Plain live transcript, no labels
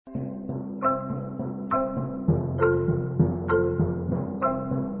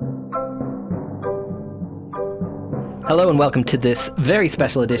Hello and welcome to this very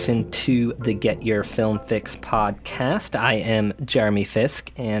special edition to the Get Your Film Fix podcast. I am Jeremy Fisk,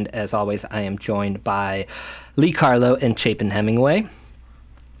 and as always, I am joined by Lee Carlo and Chapin Hemingway.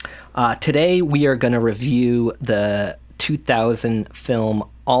 Today, we are going to review the 2000 film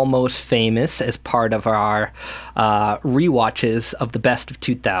Almost Famous as part of our rewatches of the best of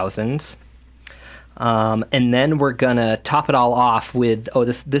 2000s. And then we're going to top it all off with,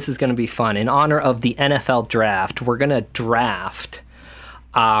 this is going to be fun. In honor of the NFL draft, we're going to draft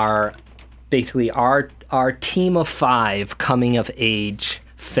our team of 5 coming-of-age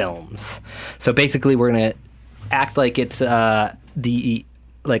films. So basically, we're going to act like it's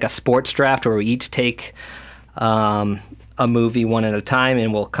like a sports draft where we each take a movie one at a time,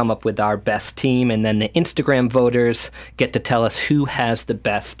 and we'll come up with our best team, and then the Instagram voters get to tell us who has the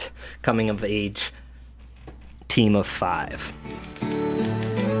best coming-of-age team of 5.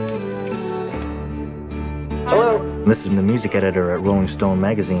 Hello. This is the music editor at Rolling Stone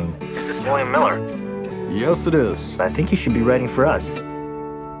magazine. Is this William Miller? Yes, it is. I think you should be writing for us. From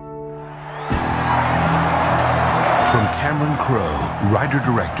Cameron Crowe,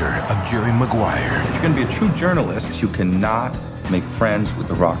 writer-director of Jerry Maguire. If you're going to be a true journalist, you cannot make friends with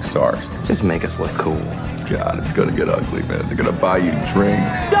the rock stars. Just make us look cool. God, it's going to get ugly, man. They're going to buy you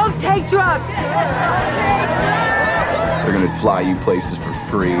drinks. Don't take drugs! They're going to fly you places for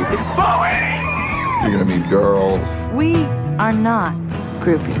free. It's Bowie! You're going to meet girls. We are not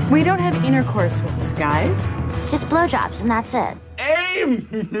groupies. We don't have intercourse with these guys. Just blowjobs, and that's it.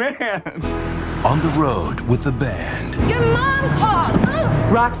 Amen! On the road with the band. Your mom called!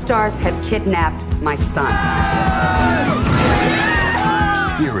 Rock stars have kidnapped my son.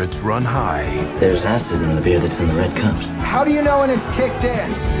 Spirits run high. There's acid in the beer that's in the red cups. How do you know when it's kicked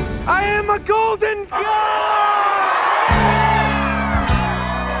in? I am a golden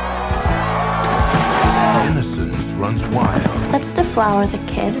Innocence runs wild. Let's deflower the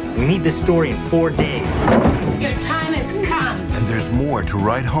kid. We need this story in 4 days. Your time has come. And there's more to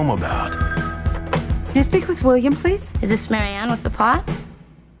write home about. Can I speak with William, please? Is this Marianne with the pot?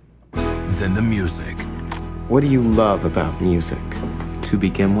 Then the music. What do you love about music to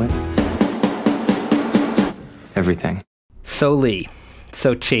begin with? Everything. So Lee,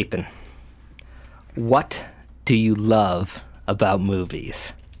 so Chapin, what do you love about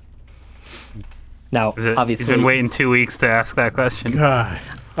movies? Now, obviously, he's been waiting 2 weeks to ask that question. God,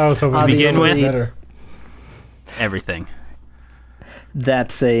 I was hoping to begin with better. Everything.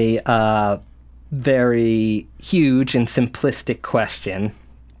 That's a very huge and simplistic question.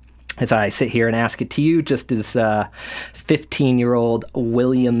 As I sit here and ask it to you, just as 15-year-old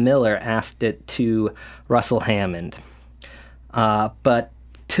William Miller asked it to Russell Hammond. But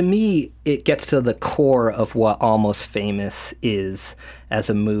to me, it gets to the core of what Almost Famous is as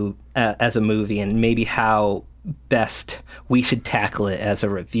a movie, and maybe how best we should tackle it as a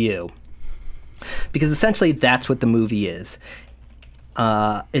review. Because essentially, that's what the movie is.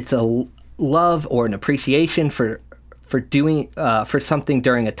 It's a love or an appreciation for doing for something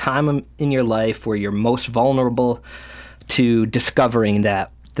during a time in your life where you're most vulnerable to discovering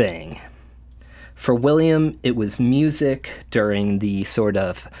that thing. For William, it was music during the sort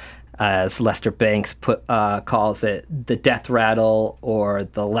of, as Lester Banks calls it, the death rattle or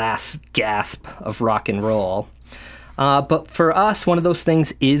the last gasp of rock and roll. But for us, one of those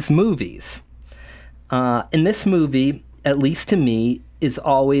things is movies. And this movie, at least to me, is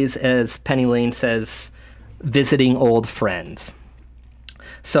always, as Penny Lane says, visiting old friends.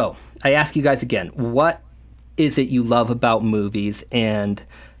 So, I ask you guys again, what is it you love about movies, and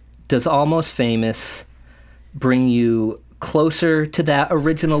does Almost Famous bring you closer to that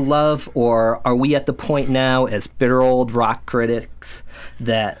original love, or are we at the point now, as bitter old rock critics,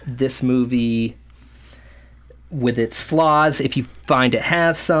 that this movie, with its flaws, if you find it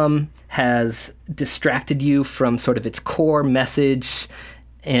has some, has distracted you from sort of its core message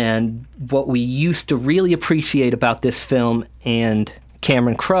and what we used to really appreciate about this film and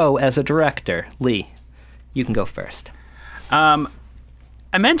Cameron Crowe as a director? Lee, you can go first.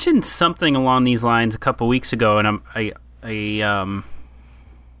 I mentioned something along these lines a couple weeks ago, and it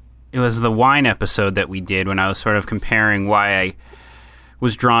was the wine episode that we did when I was sort of comparing why I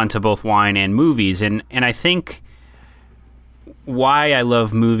was drawn to both wine and movies, and I think why I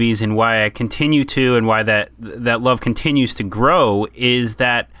love movies and why I continue to, and why that love continues to grow, is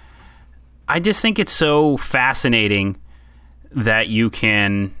that I just think it's so fascinating that you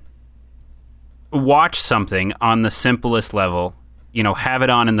can watch something on the simplest level have it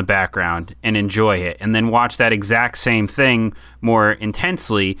on in the background and enjoy it, and then watch that exact same thing more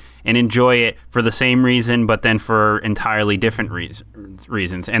intensely and enjoy it for the same reason, but then for entirely different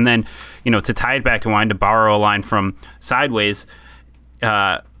reasons. And then, to tie it back to wine, to borrow a line from Sideways,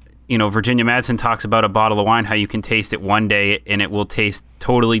 Virginia Madsen talks about a bottle of wine, how you can taste it one day and it will taste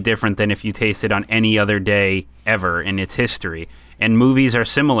totally different than if you taste it on any other day ever in its history. And movies are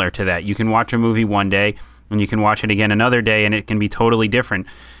similar to that. You can watch a movie one day and you can watch it again another day and it can be totally different.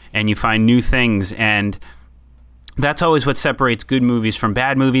 And you find new things, and that's always what separates good movies from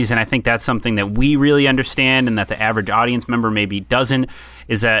bad movies. And I think that's something that we really understand and that the average audience member maybe doesn't,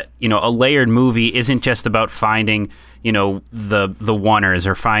 is that, a layered movie isn't just about finding, the oneers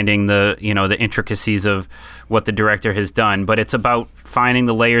or finding the intricacies of what the director has done, but it's about finding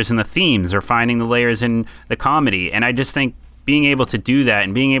the layers in the themes or finding the layers in the comedy. And I just think being able to do that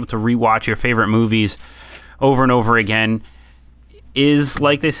and being able to rewatch your favorite movies over and over again is,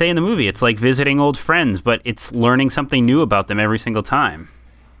 like they say in the movie, it's like visiting old friends, but it's learning something new about them every single time.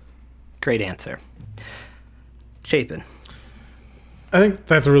 Great answer. Chapin. I think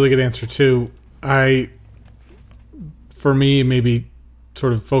that's a really good answer, too. For me, maybe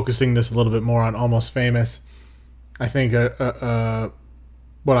sort of focusing this a little bit more on Almost Famous, I think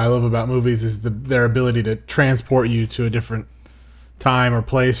what I love about movies is their ability to transport you to a different time or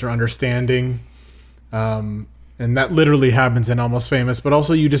place or understanding. And that literally happens in Almost Famous, but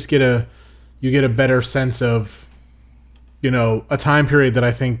also you just get a better sense of, a time period that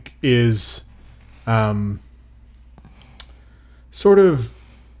I think is sort of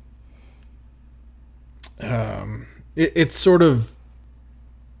it's sort of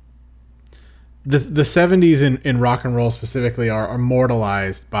the 70s in rock and roll specifically are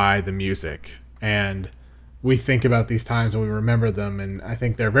immortalized by the music, and we think about these times and we remember them, and I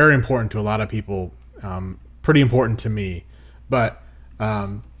think they're very important to a lot of people. Pretty important to me, but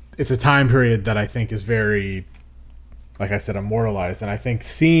it's a time period that I think is very, like I said, immortalized, and I think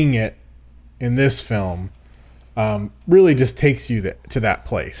seeing it in this film really just takes you to that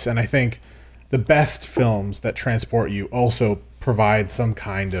place. And I think the best films that transport you also provide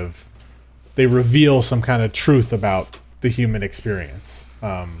they reveal some kind of truth about the human experience.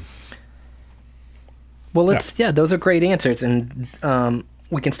 Those are great answers, and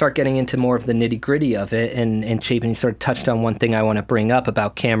we can start getting into more of the nitty-gritty of it, and Chapin sort of touched on one thing I want to bring up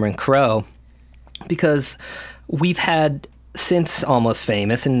about Cameron Crowe, because we've had, since Almost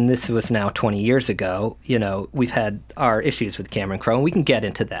Famous, and this was now 20 years ago, we've had our issues with Cameron Crowe, and we can get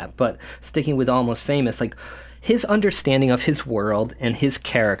into that, but sticking with Almost Famous, like, his understanding of his world and his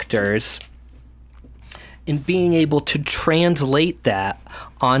characters, and being able to translate that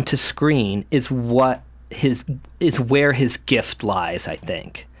onto screen is where his gift lies, I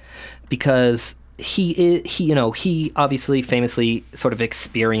think, because he obviously famously sort of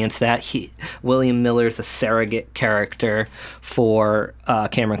experienced that. William Miller's a surrogate character for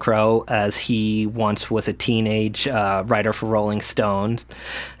Cameron Crowe, as he once was a teenage writer for Rolling Stones,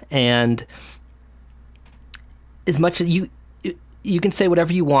 and as much as you can say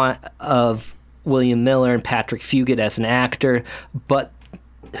whatever you want of William Miller and Patrick Fugit as an actor, but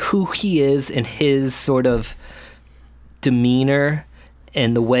who he is and his sort of demeanor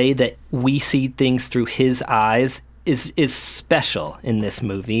and the way that we see things through his eyes is special in this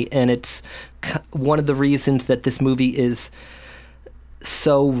movie, and it's one of the reasons that this movie is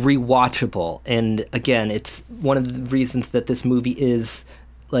so rewatchable. And again, it's one of the reasons that this movie is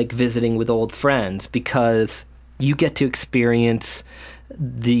like visiting with old friends, because you get to experience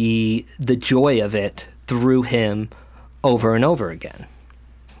the joy of it through him over and over again.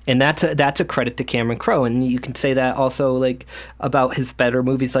 And that's a credit to Cameron Crowe, and you can say that also like about his better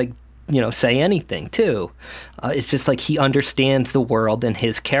movies, like Say Anything too. It's just like he understands the world and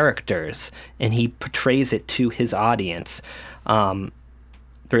his characters, and he portrays it to his audience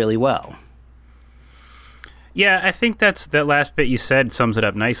really well. Yeah, I think that last bit you said sums it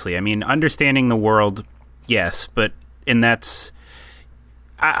up nicely. I mean, understanding the world, yes,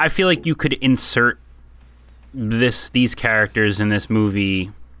 I feel like you could insert these characters in this movie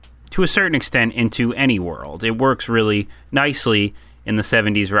to a certain extent into any world. It works really nicely in the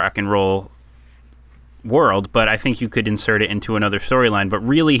 70s rock and roll world, but I think you could insert it into another storyline. But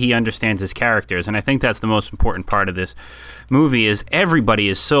really, he understands his characters, and I think that's the most important part of this movie, is everybody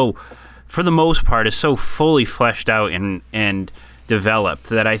is so, for the most part, is so fully fleshed out and developed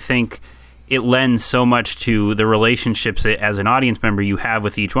that I think it lends so much to the relationships that, as an audience member, you have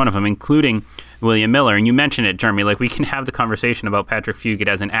with each one of them, including William Miller. And you mentioned it, Jeremy, like, we can have the conversation about Patrick Fugit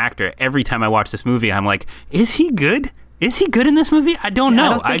as an actor. Every time I watch this movie, I'm like, is he good? Is he good in this movie? I don't know. I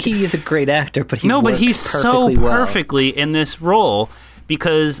don't think he is a great actor, but but he's so well. perfectly in this role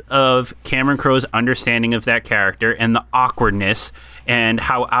because of Cameron Crowe's understanding of that character and the awkwardness and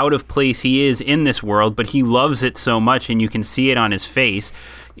how out of place he is in this world, but he loves it so much and you can see it on his face.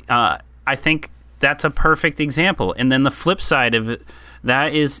 I think that's a perfect example. And then the flip side of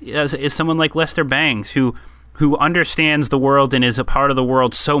that is someone like Lester Bangs, who understands the world and is a part of the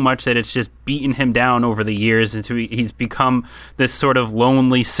world so much that it's just beaten him down over the years until he's become this sort of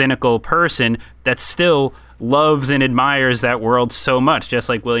lonely, cynical person that still loves and admires that world so much, just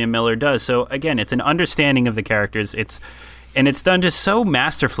like William Miller does. So again, it's an understanding of the characters. It's done just so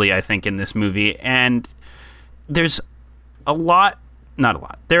masterfully, I think, in this movie. And there's not a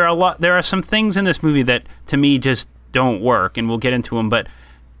lot. There are some things in this movie that to me just don't work, and we'll get into them, but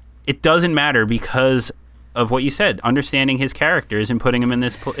it doesn't matter because of what you said, understanding his characters and putting him in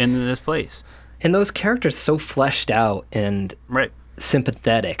this place. And those characters so fleshed out and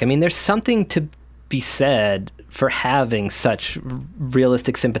sympathetic. I mean, there's something to be said for having such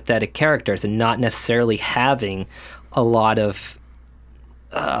realistic, sympathetic characters and not necessarily having a lot of,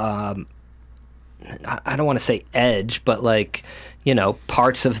 I don't want to say edge, but like,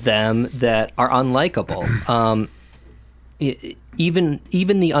 parts of them that are unlikable. Even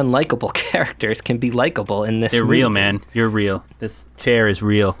the unlikable characters can be likable in this movie. They're real, man. You're real. This chair is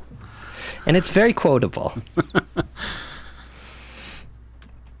real. And it's very quotable.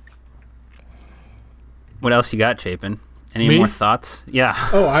 What else you got, Chapin? Any more thoughts? Yeah.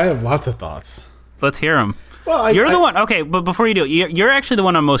 Oh, I have lots of thoughts. Let's hear them. Well, you're the one. Okay, but before you do, you're actually the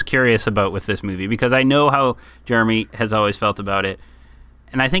one I'm most curious about with this movie because I know how Jeremy has always felt about it,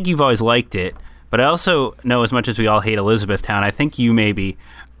 and I think you've always liked it. But I also know, as much as we all hate Elizabethtown, I think you maybe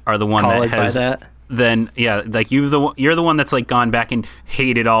are the one that has. By that? Then like you're the one that's like gone back and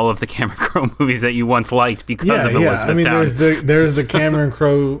hated all of the Cameron Crowe movies that you once liked because of Elizabethtown. I mean, there's the Cameron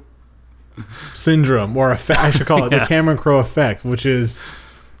Crowe syndrome, or effect, I should call it the Cameron Crowe effect, which is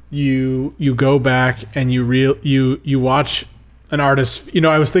you go back and you watch an artist.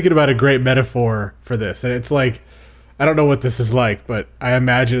 I was thinking about a great metaphor for this, and it's like, I don't know what this is like, but I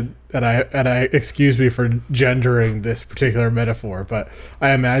imagine and I excuse me for gendering this particular metaphor, but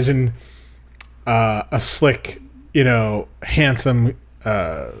I imagine a slick, handsome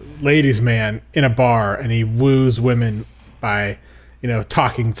ladies man in a bar, and he woos women by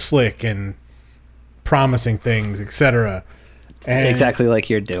talking slick and promising things, etc. Exactly like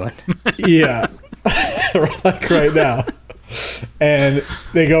you're doing. Yeah. Like right now. And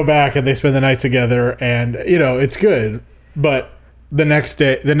they go back and they spend the night together, and it's good, but the next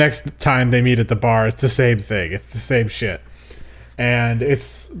time they meet at the bar, it's the same thing. It's the same shit. And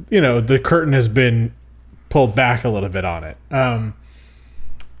it's, the curtain has been pulled back a little bit on it.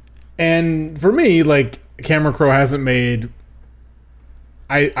 And for me, like, Cameron Crowe hasn't made,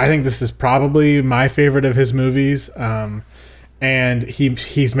 I think this is probably my favorite of his movies. And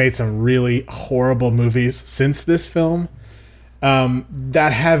he's made some really horrible movies since this film.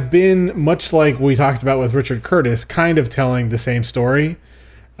 That have been, much like we talked about with Richard Curtis, kind of telling the same story,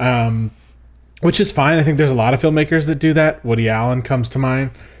 which is fine. I think there's a lot of filmmakers that do that. Woody Allen comes to mind.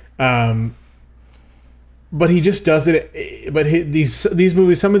 But he just does it. But these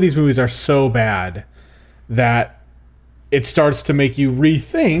movies, some of these movies are so bad that it starts to make you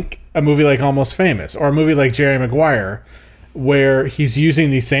rethink a movie like Almost Famous, or a movie like Jerry Maguire, where he's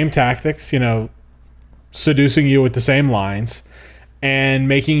using these same tactics, seducing you with the same lines and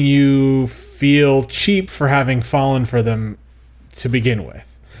making you feel cheap for having fallen for them to begin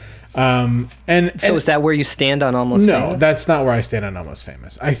with. Is that where you stand on Almost Famous? No, that's not where I stand on Almost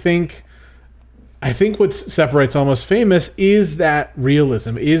Famous. I think what separates Almost Famous is that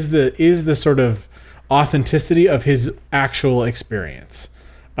realism, is the sort of authenticity of his actual experience.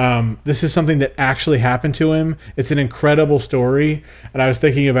 This is something that actually happened to him. It's an incredible story. And I was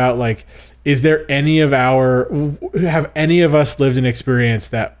thinking about, like, have any of us lived an experience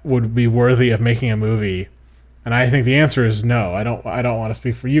that would be worthy of making a movie? And I think the answer is no. I don't want to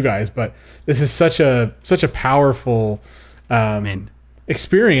speak for you guys, but this is such a powerful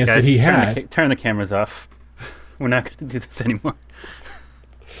experience that he had. Turn the cameras off. We're not going to do this anymore.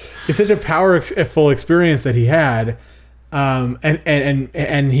 It's such a powerful experience that he had.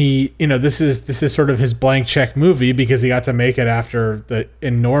 And he, this is sort of his blank check movie, because he got to make it after the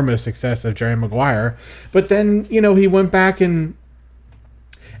enormous success of Jerry Maguire. But then, he went back, and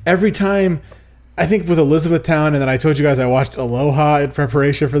every time, I think with Elizabethtown, and then I told you guys I watched Aloha in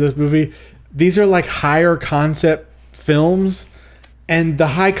preparation for this movie. These are like higher concept films, and the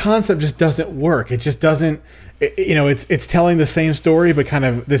high concept just doesn't work. It just doesn't, it's telling the same story, but kind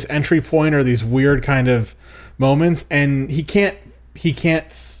of this entry point, or these weird kind of moments, and he can't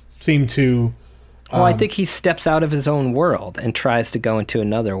seem to. Well, I think he steps out of his own world and tries to go into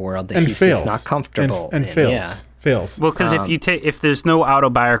another world that he's fails. just not comfortable and in. fails. Yeah. Fails. Well, because if there's no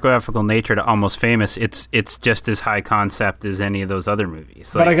autobiographical nature to Almost Famous, it's just as high concept as any of those other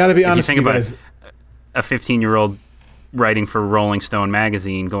movies. But I got to be honest with you guys. A 15-year-old writing for Rolling Stone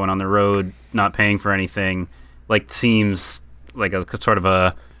magazine, going on the road, not paying for anything, seems like a sort of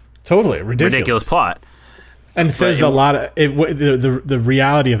a totally ridiculous plot. And it says a lot of the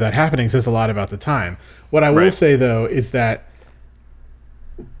reality of that happening says a lot about the time. What I will say though is that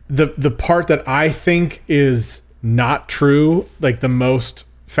the part that I think is not true, like the most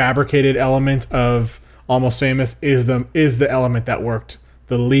fabricated element of Almost Famous, is the element that worked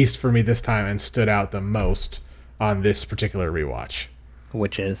the least for me this time and stood out the most on this particular rewatch,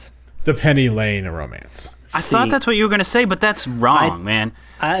 which is the Penny Lane romance. I thought that's what you were going to say, but that's wrong, man.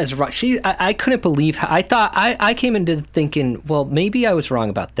 I couldn't believe how, I came into thinking, well, maybe I was wrong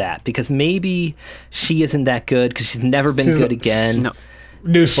about that, because maybe she isn't that good because she's never been good again. No.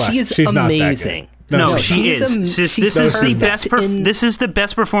 Newsflash, she's amazing. Not that good. No, she is. This is the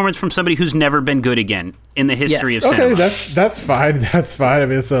best performance from somebody who's never been good again in the history of cinema. Okay, that's fine. That's fine. I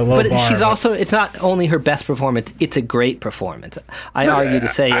mean, it's a low bar. But she's also, it's not only her best performance, it's a great performance. I argue to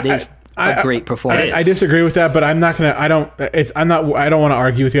say it is a great performance. I disagree with that, but I'm not gonna. I don't want to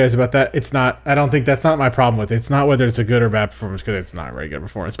argue with you guys about that. It's not. I don't think that's not my problem with it. It's not whether it's a good or bad performance, because it's not a very good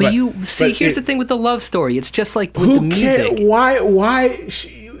performance. But here's the thing with the love story. It's just like with the music. Why?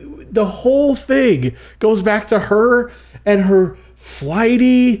 The whole thing goes back to her and her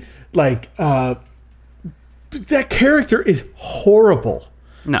flighty, that character is horrible.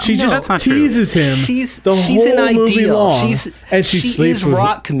 No, she just teases him. She's whole an ideal. movie long, and she sleeps is with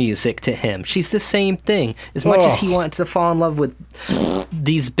rock music to him. She's the same thing. As much as he wants to fall in love with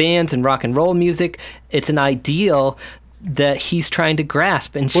these bands and rock and roll music, it's an ideal that he's trying to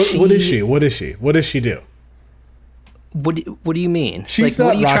grasp. And what is she? What does she do? What do you mean? She's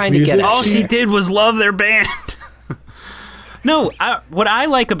what are you trying music. to get at? All she did was love their band. No, what I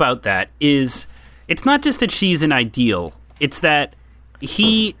like about that is it's not just that she's an ideal. It's that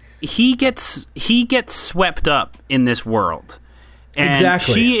he gets swept up in this world. And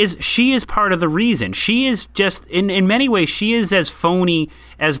exactly. she is part of the reason. She is just in many ways she is as phony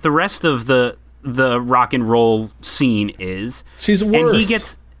as the rest of the rock and roll scene is. She's worse.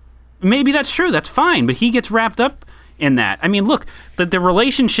 And maybe that's true. That's fine, but he gets wrapped up in that. I mean, look, the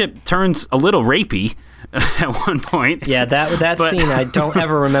relationship turns a little rapey at one point. Yeah, that scene, I don't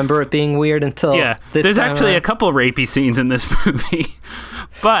ever remember it being weird until there's actually a couple rapey scenes in this movie.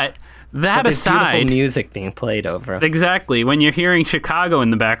 But that aside, beautiful music being played over. Exactly. When you're hearing Chicago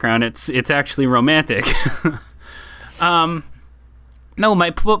in the background, it's actually romantic. But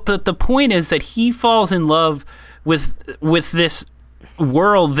the point is that he falls in love with this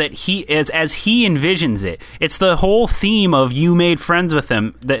world that he as he envisions it. It's the whole theme of "you made friends with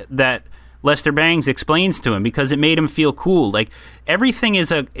him" that Lester Bangs explains to him, because it made him feel cool. Like everything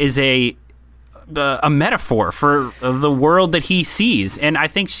is a metaphor for the world that he sees, and I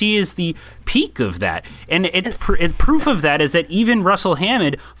think she is the peak of that. And proof of that is that even Russell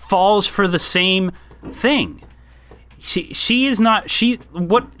Hammond falls for the same thing. She's not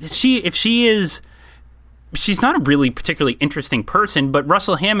a really particularly interesting person, but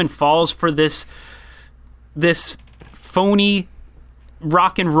Russell Hammond falls for this phony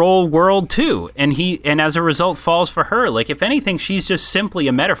rock and roll world too, and as a result falls for her. Like, if anything, she's just simply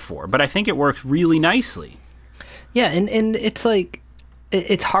a metaphor, but I think it works really nicely. Yeah, and it's like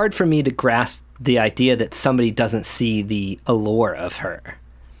it's hard for me to grasp the idea that somebody doesn't see the allure of her,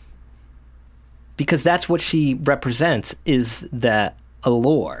 because that's what she represents, is that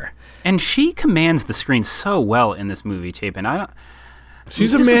allure. And she commands the screen so well in this movie, Chapin.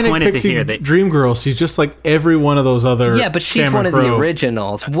 She's a manic pixie dream girl. She's just like every one of those other. Yeah, but she's one of the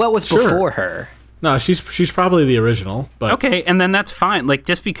originals. What was before her? No, she's probably the original. But okay, and then that's fine. Like,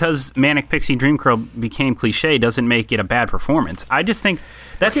 just because Manic Pixie Dream Girl became cliche doesn't make it a bad performance. I just think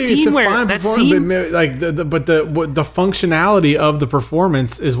that scene where that scene, but the functionality of the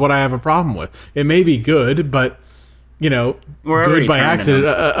performance is what I have a problem with. It may be good, but good by accident.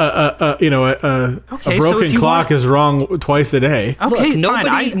 A broken clock is wrong twice a day. Okay,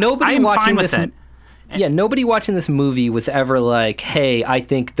 look, nobody I'm watching fine with this. that. Yeah, nobody watching this movie was ever like, "Hey, I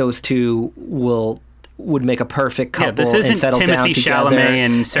think those two would make a perfect couple this isn't and settle Timothy down together Chalamet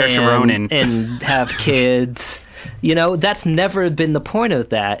and Saoirse Ronan and have kids." That's never been the point of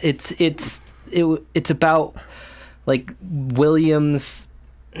that. It's about like William's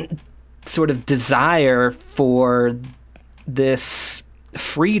sort of desire for this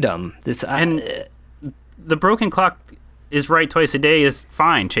freedom, the broken clock is right twice a day is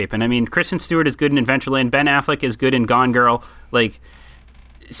fine, Chapin. I mean, Kristen Stewart is good in Adventureland. Ben Affleck is good in Gone Girl. Like,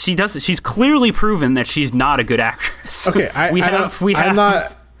 she's clearly proven that she's not a good actress. Okay, I'm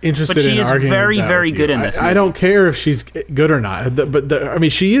not interested but she in is arguing very, that very with good you. in this I movie. don't care if she's good or not. I mean,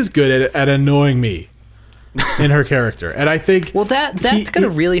 she is good at annoying me in her character. And I think... Well, that's going to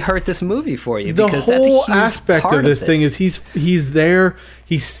really hurt this movie for you. The because that's a whole huge aspect part of this thing is he's there,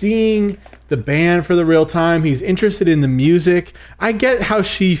 he's seeing the band for the real time, he's interested in the music. I get how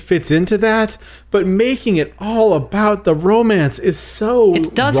she fits into that, but making it all about the romance is so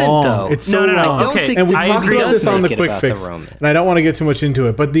It doesn't, wrong. though. It's so No. wrong. Okay, and we I talked agree. about this on the Make it quick about the fix, romance. and I don't want to get too much into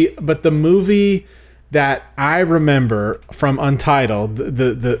it, but the movie that I remember from Untitled,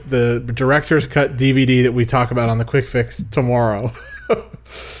 the director's cut DVD that we talk about on the quick fix tomorrow,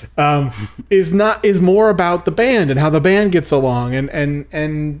 is more about the band and how the band gets along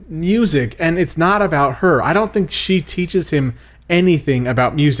and music, and it's not about her. I don't think she teaches him anything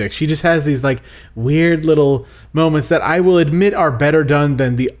about music. She just has these like weird little moments that I will admit are better done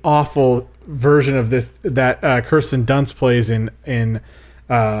than the awful version of this that Kirsten Dunst plays in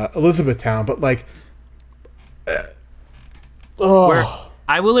Elizabethtown, but like Where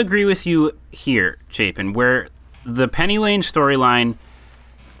I will agree with you here, Chapin, where the Penny Lane storyline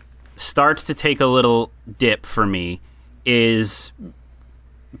starts to take a little dip for me is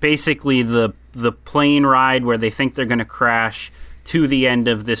basically the plane ride where they think they're going to crash to the end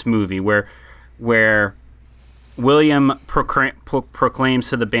of this movie, where William proclaims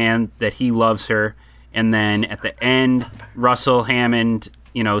to the band that he loves her, and then at the end, Russell Hammond,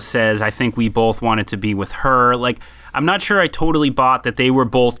 says, "I think we both wanted to be with her." Like, I'm not sure I totally bought that they were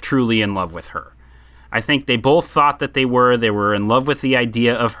both truly in love with her. I think they both thought that they were in love with the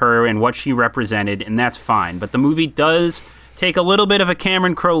idea of her and what she represented, and that's fine. But the movie does take a little bit of a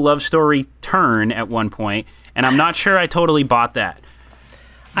Cameron Crowe love story turn at one point, and I'm not sure I totally bought that.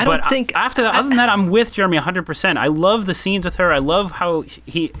 Other than that, I'm with Jeremy 100%. I love the scenes with her. I love how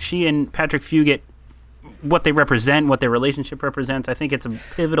she and Patrick Fugit, what they represent, what their relationship represents. I think it's a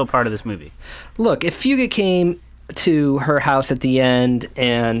pivotal part of this movie. Look, if Fugit came to her house at the end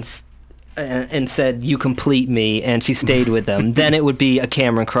and said, "You complete me," and she stayed with him, then it would be a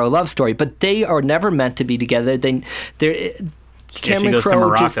Cameron Crowe love story. But they are never meant to be together. She goes to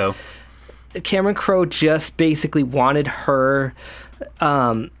Morocco. Cameron Crowe just basically wanted her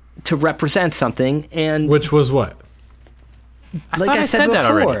to represent something, and which was what? Like I said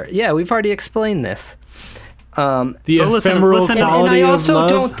before, already. Yeah, we've already explained this. The ephemeral quality and I also of love.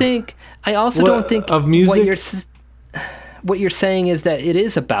 don't think of music. What you're saying is that it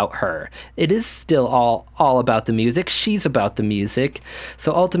is about her. It is still all about the music. She's about the music.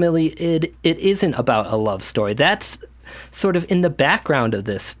 So ultimately, it isn't about a love story. That's sort of in the background of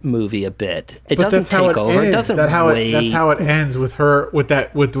this movie a bit. It doesn't take over. It doesn't that's how it ends with her with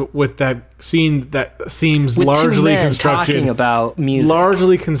that scene that seems with largely two men constructed talking about music.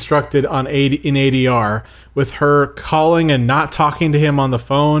 Largely constructed in ADR, with her calling and not talking to him on the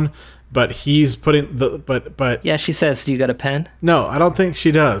phone. But he's putting but yeah, she says, "Do you got a pen?" No, I don't think she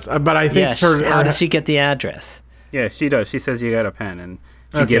does. But I think how did she get the address? Yeah, she does. She says, "You got a pen," and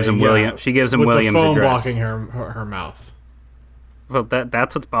she gives him William. She gives him with William's the phone address. blocking her mouth. Well,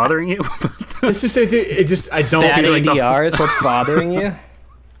 that's what's bothering you. It's just I don't. That ADR is what's bothering you.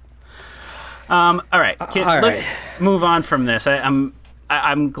 All right, let's move on from this.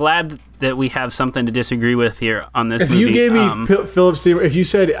 I'm glad that we have something to disagree with here on this movie. If you gave me Philip Seymour,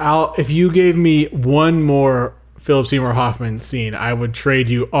 if you gave me one more Philip Seymour Hoffman scene, I would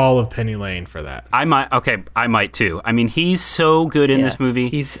trade you all of Penny Lane for that. I might too. I mean, he's so good in this movie.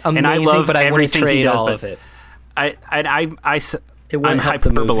 He's amazing, and I love but I wouldn't everything trade he does. all of it. I'm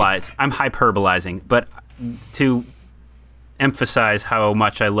hyperbolizing, but to emphasize how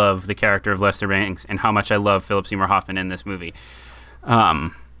much I love the character of Lester Bangs and how much I love Philip Seymour Hoffman in this movie.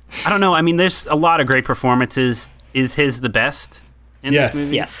 I don't know. I mean, there's a lot of great performances. Is his the best in this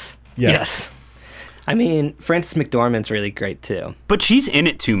movie? Yes. I mean, Frances McDormand's really great too. But she's in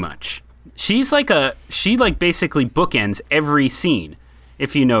it too much. She basically bookends every scene.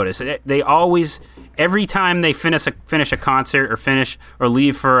 If you notice, they always, every time they finish a concert or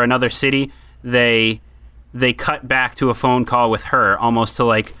leave for another city, they cut back to a phone call with her, almost to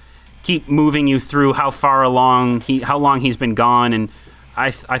like keep moving you through how long he's been gone, and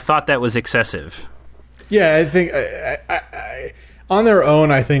I thought that was excessive. Yeah, I think I on their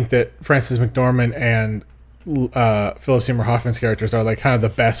own, I think that Frances McDormand and Philip Seymour Hoffman's characters are like kind of the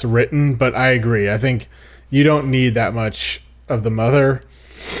best written. But I agree. I think you don't need that much of the mother.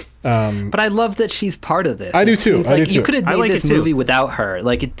 But I love that she's part of this. I do too. You could have made this movie without her.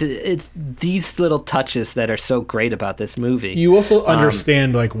 Like it's these little touches that are so great about this movie. You also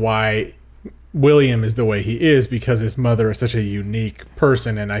understand like why William is the way he is, because his mother is such a unique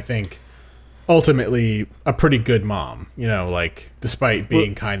person, and I think ultimately a pretty good mom. You know, like despite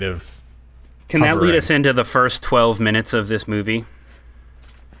being kind of. Can that lead us into the first 12 minutes of this movie?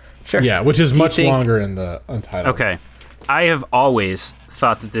 Sure. Yeah, which is much longer in the Untitled. Okay. I have always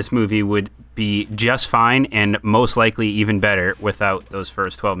thought that this movie would be just fine and most likely even better without those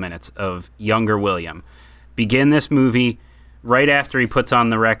first 12 minutes of younger William. Begin this movie right after he puts on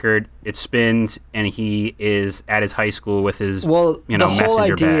the record, it spins, and he is at his high school with his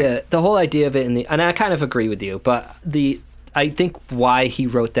messenger bag. The whole idea of it, and I kind of agree with you, but I think why he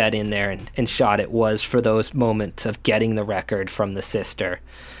wrote that in there and shot it was for those moments of getting the record from the sister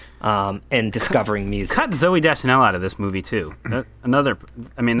and discovering music. Cut Zooey Deschanel out of this movie too. But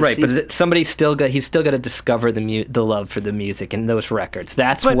he's still got to discover the love for the music and those records.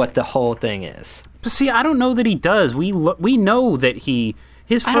 That's what the whole thing is. But see, I don't know that he does. We know that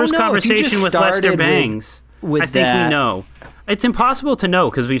his first conversation with Lester Bangs. I think we know. It's impossible to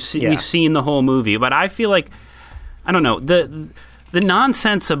know because we've seen the whole movie. But I feel like, I don't know, the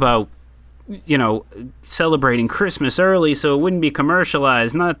nonsense about celebrating Christmas early so it wouldn't be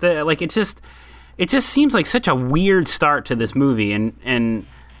commercialized. Not that like it just seems like such a weird start to this movie, and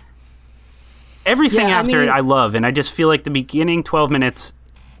everything after it I love, and I just feel like the beginning 12 minutes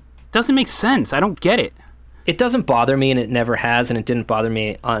doesn't make sense. I don't get it. It doesn't bother me, and it never has, and it didn't bother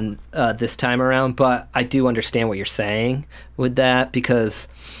me on this time around, but I do understand what you're saying with that, because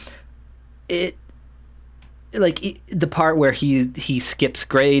the part where he skips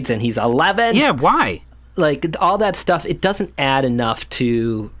grades and he's 11. Yeah, why? Like, all that stuff, it doesn't add enough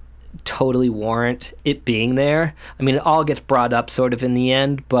to totally warrant it being there. I mean, it all gets brought up sort of in the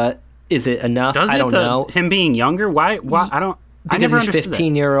end, but is it enough? I don't know. Him being younger? Why? I don't... Because I never he's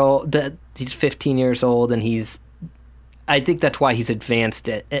 15-year-old. He's 15 years old, and I think that's why he's advanced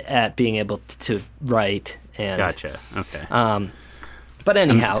at being able to write. And, gotcha. Okay. But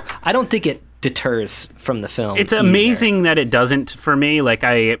anyhow, I don't think it deters from the film. It's amazing that it doesn't for me. Like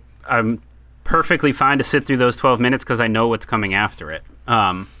I'm perfectly fine to sit through those 12 minutes because I know what's coming after it.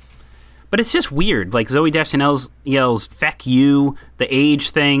 But it's just weird. Like Zooey Deschanel yells "feck you," the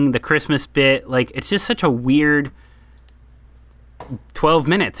age thing, the Christmas bit. Like it's just such a weird 12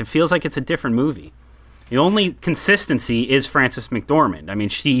 minutes. It feels like it's a different movie. The only consistency is Frances McDormand. I mean,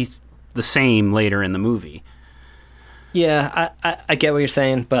 she's the same later in the movie. Yeah, I get what you're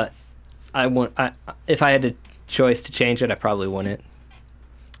saying, but if I had a choice to change it, I probably wouldn't.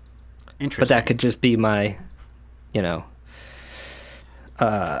 Interesting. But that could just be my,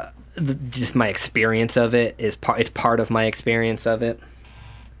 just my experience of it it's part of my experience of it.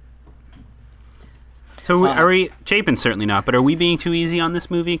 So are we? Chapin's certainly not, but are we being too easy on this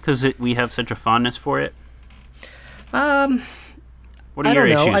movie because we have such a fondness for it? What are your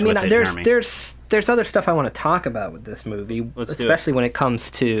issues with it, Jeremy? There's other stuff I want to talk about with this movie, especially when it comes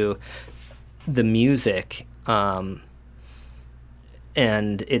to the music and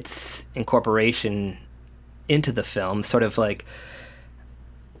its incorporation into the film. Sort of like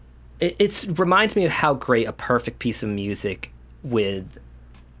it reminds me of how great a perfect piece of music with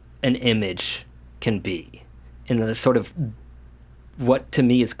an image can be, in the sort of what to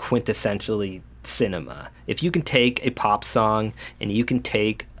me is quintessentially cinema. If you can take a pop song and you can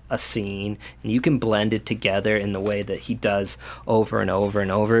take a scene and you can blend it together in the way that he does over and over and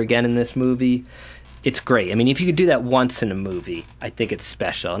over again in this movie, it's great. I mean, if you could do that once in a movie, I think it's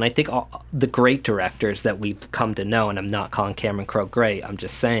special. And I think all the great directors that we've come to know, and I'm not calling Cameron Crowe great, I'm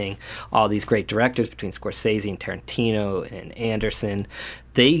just saying all these great directors between Scorsese and Tarantino and Anderson,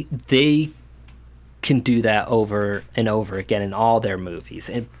 they can do that over and over again in all their movies.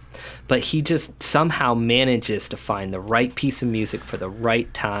 But he just somehow manages to find the right piece of music for the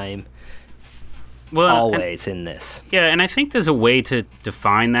right time, always in this. Yeah, and I think there's a way to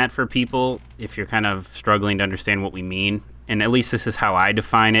define that for people if you're kind of struggling to understand what we mean. And at least this is how I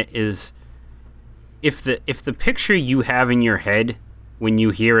define it, is if the picture you have in your head when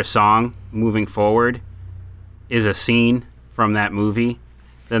you hear a song moving forward is a scene from that movie,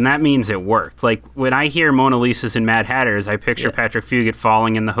 then that means it worked. Like, when I hear Mona Lisa's and Mad Hatters, I picture Patrick Fugit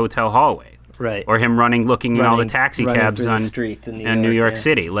falling in the hotel hallway. Right. Or him looking in all the taxi cabs on streets in New York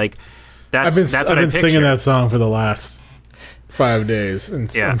City. Like, that's what I picture. I've been singing that song for the last 5 days,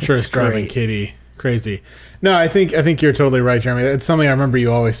 and I'm sure it's driving Katie crazy. No, I think you're totally right, Jeremy. It's something I remember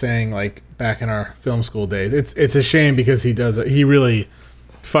you always saying, like, back in our film school days. It's a shame because he does it. He really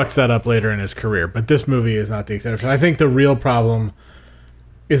fucks that up later in his career, but this movie is not the exception. I think the real problem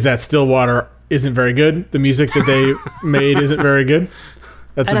is that Stillwater isn't very good. The music that they made isn't very good.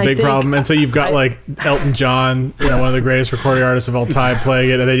 That's a big problem. And so you've got like Elton John, one of the greatest recording artists of all time,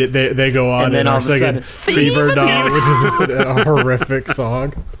 playing it, and they go on and are singing Fever Dog, which is just a horrific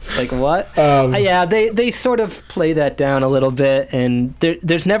song. Like what? Yeah, they sort of play that down a little bit, and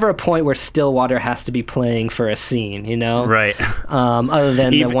there's never a point where Stillwater has to be playing for a scene, Right. Other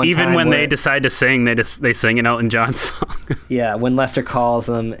than the one even time when where, they decide to sing, they sing an Elton John song. Yeah, when Lester calls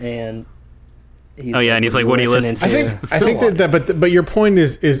them and. And he's like, "What are you listening to?" I think that, but your point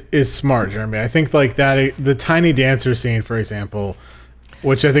is smart, Jeremy. I think like that the Tiny Dancer scene, for example,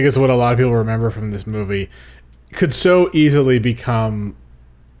 which I think is what a lot of people remember from this movie, could so easily become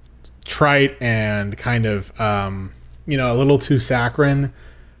trite and kind of a little too saccharine.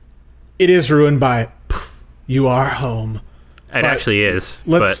 It is ruined by "You Are Home." It actually is.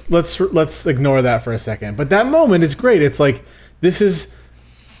 Let's ignore that for a second. But that moment is great. It's like this is.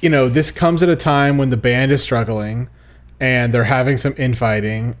 This comes at a time when the band is struggling and they're having some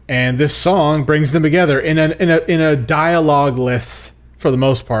infighting, and this song brings them together in a dialogue-less, for the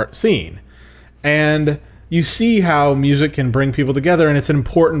most part, scene. And you see how music can bring people together, and it's an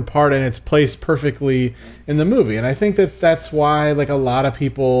important part, and it's placed perfectly in the movie. And I think that's why, like, a lot of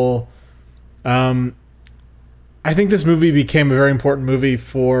people, I think this movie became a very important movie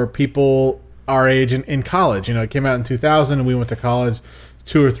for people our age in college. It came out in 2000, and we went to college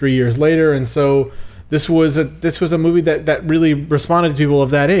 2 or 3 years later, and so this was a movie that really responded to people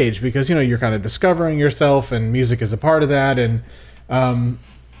of that age, because you're kind of discovering yourself, and music is a part of that, and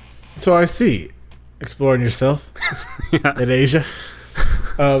so I see exploring yourself in Asia,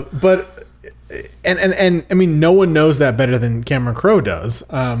 but and I mean, no one knows that better than Cameron Crowe does,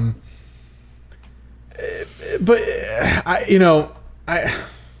 but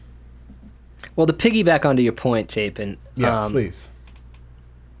Well, to piggyback onto your point, Chapin. Please.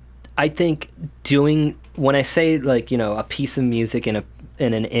 I think when I say like, a piece of music in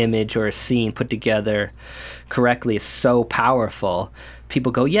an image or a scene put together correctly is so powerful,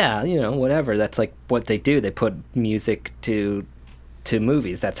 people go, yeah, whatever. That's like what they do. They put music to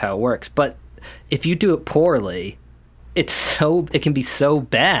movies. That's how it works. But if you do it poorly, it can be so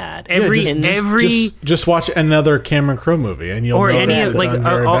bad. Just watch another Cameron Crowe movie, and you'll know it's done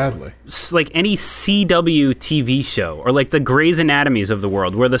very badly. Like any CW TV show, or like the Grey's Anatomies of the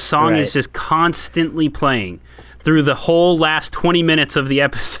world, where the song is just constantly playing through the whole last 20 minutes of the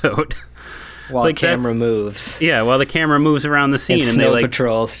episode. While the camera moves. Yeah, while the camera moves around the scene. And Snow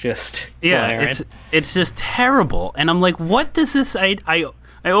Patrol's just blaring. It's just terrible. And I'm like, what does this...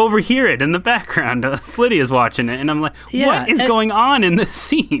 I overhear it in the background. Lydia's watching it, and I'm like, "What is going on in this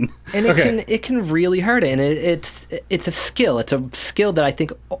scene?" And it can really hurt it. And it's a skill. It's a skill that I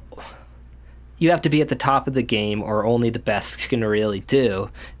think you have to be at the top of the game, or only the best can really do.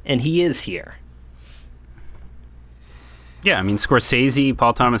 And he is here. Yeah, I mean, Scorsese,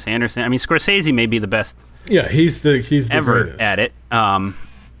 Paul Thomas Anderson. I mean, Scorsese may be the best. Yeah, he's the ever greatest at it.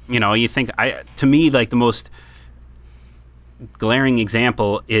 You think to me, like, the most glaring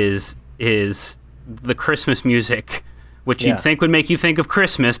example is the Christmas music, which you'd think would make you think of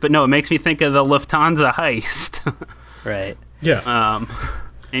Christmas, but no, it makes me think of the Lufthansa heist. Right. Yeah.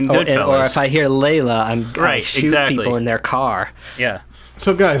 In Goodfellas. Or if I hear Layla, I'm gonna shoot people in their car. Yeah.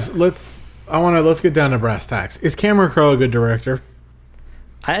 So guys, let's get down to brass tacks. Is Cameron Crowe a good director?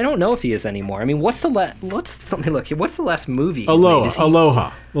 I don't know if he is anymore. I mean, what's the last movie?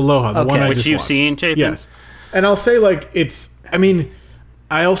 Aloha, the one I which just you've watched. seen, Chapin? Yes. And I'll say, like,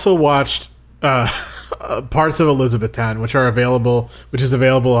 I also watched parts of Elizabethtown, which is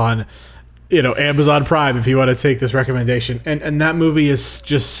available on, Amazon Prime, if you want to take this recommendation. And that movie is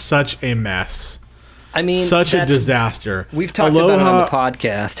just such a mess. I mean, such a disaster. We've talked about it on the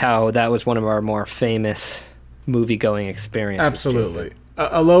podcast, how that was one of our more famous movie-going experiences. Absolutely.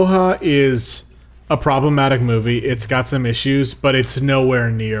 Aloha is a problematic movie. It's got some issues, but it's nowhere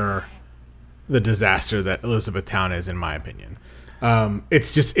near the disaster that Elizabethtown is, in my opinion.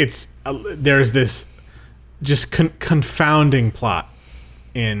 There's this just confounding plot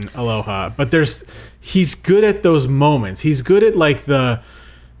in Aloha, but he's good at those moments. He's good at the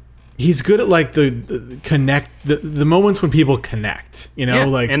moments when people connect,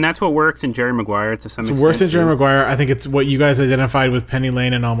 and that's what works in Jerry Maguire to some extent. It works in Jerry Maguire. I think it's what you guys identified with Penny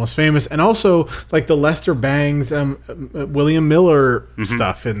Lane and Almost Famous, and also like the Lester Bangs, William Miller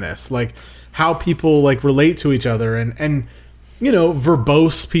stuff in this, like how people like relate to each other, and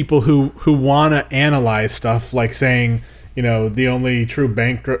verbose people who want to analyze stuff, like saying the only true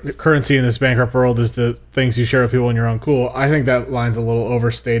currency in this bankrupt world is the things you share with people when you're uncool. I think that line's a little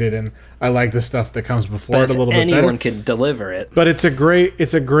overstated, and I like the stuff that comes before it a little bit better. Anyone could deliver it. But it's a good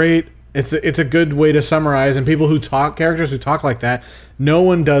way to summarize, and characters who talk like that, no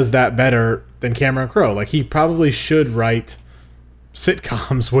one does that better than Cameron Crowe. Like, he probably should write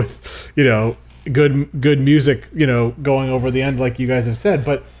sitcoms with, good music, going over the end, like you guys have said.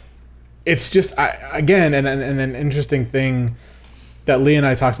 But it's just, again, and an interesting thing that Lee and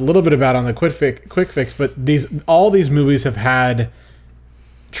I talked a little bit about on the quick fix, but all these movies have had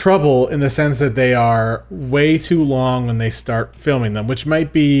trouble in the sense that they are way too long when they start filming them, which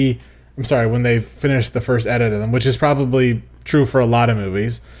might be, when they finish the first edit of them, which is probably true for a lot of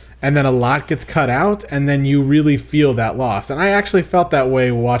movies. And then a lot gets cut out, and then you really feel that loss. And I actually felt that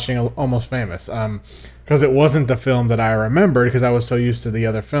way watching Almost Famous, because it wasn't the film that I remembered, because I was so used to the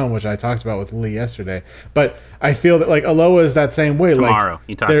other film, which I talked about with Lee yesterday. But I feel that, like, Aloha is that same way. Tomorrow. Like,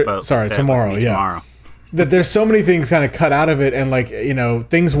 you talked about Tomorrow, yeah. Tomorrow. That there's so many things kind of cut out of it, and, like,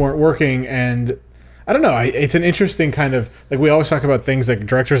 things weren't working, and I don't know. It's an interesting kind of, like, we always talk about things that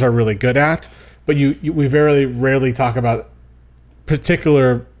directors are really good at, but we very rarely talk about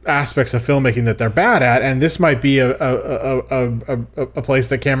particular aspects of filmmaking that they're bad at, and this might be a place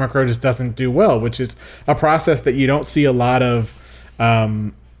that Cameron Crowe just doesn't do well, which is a process that you don't see a lot of.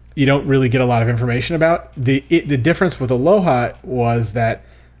 You don't really get a lot of information about. The difference with Aloha was that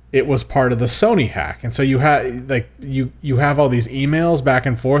it was part of the Sony hack, and so you have all these emails back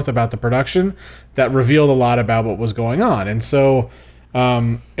and forth about the production that revealed a lot about what was going on, and so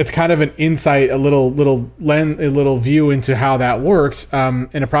it's kind of an insight, a little view into how that works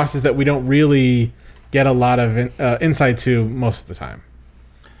in a process that we don't really get a lot of insight to most of the time.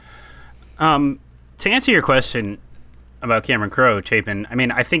 To answer your question about Cameron Crowe, Chapin, I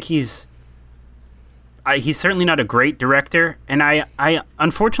mean, I think he's certainly not a great director, and I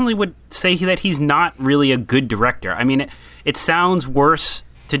unfortunately would say that he's not really a good director. I mean, it sounds worse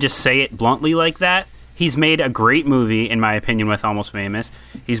to just say it bluntly like that. He's made a great movie, in my opinion, with Almost Famous.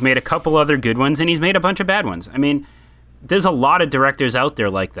 He's made a couple other good ones, and he's made a bunch of bad ones. I mean, there's a lot of directors out there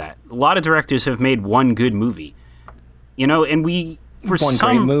like that. A lot of directors have made one good movie, and we... Great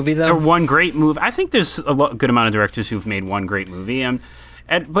movie, though? Or one great movie. I think there's a good amount of directors who've made one great movie.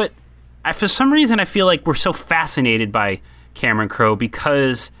 But for some reason, I feel like we're so fascinated by Cameron Crowe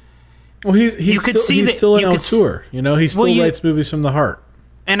because... Well, he's still an auteur. He still writes movies from the heart.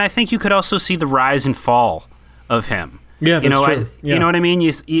 And I think you could also see the rise and fall of him. Yeah, that's true. You know what I mean?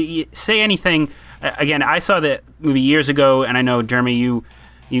 You say anything... Again, I saw the movie years ago, and I know, Jeremy, you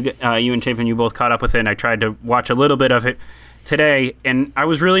and Chapin, you both caught up with it, and I tried to watch a little bit of it today, and I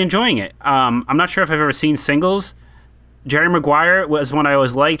was really enjoying it. I'm not sure if I've ever seen Singles. Jerry Maguire was one I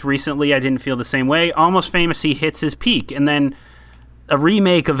always liked. Recently, I didn't feel the same way. Almost Famous, he hits his peak, and then a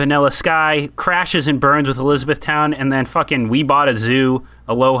remake of Vanilla Sky crashes and burns with Elizabethtown, and then fucking We Bought a Zoo,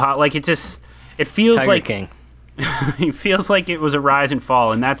 Aloha. Like, it feels Tiger like King. It feels like it was a rise and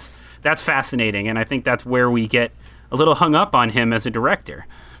fall, and that's fascinating, and I think that's where we get a little hung up on him as a director.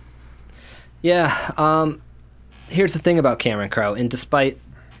 Yeah, here's the thing about Cameron Crowe, and despite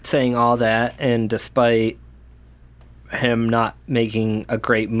saying all that, and despite him not making a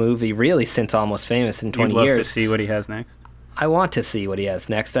great movie really since Almost Famous in 20 years... You'd love to see what he has next? I want to see what he has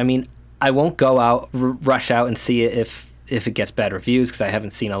next. I mean, I won't go out, rush out and see it if it gets bad reviews, because I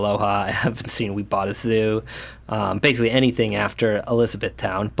haven't seen Aloha, I haven't seen We Bought a Zoo, basically anything after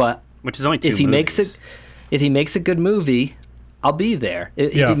Elizabethtown. But which is only two if he movies. If he makes a good movie, I'll be there.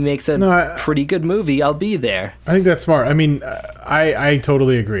 If he makes a pretty good movie, I'll be there. I think that's smart. I mean, I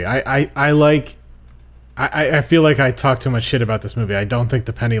totally agree. I feel like I talk too much shit about this movie. I don't think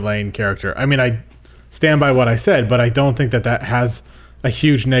the Penny Lane character... I mean, I stand by what I said, but I don't think that has a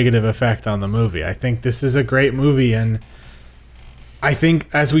huge negative effect on the movie. I think this is a great movie, and I think,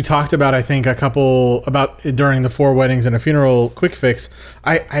 as we talked about, during the 4 Weddings and a Funeral quick fix,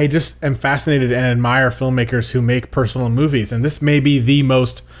 I just am fascinated and admire filmmakers who make personal movies, and this may be the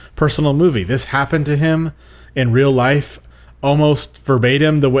most personal movie. This happened to him in real life, almost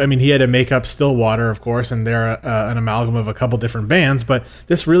verbatim. He had to make up Stillwater, of course, and they're an amalgam of a couple different bands, but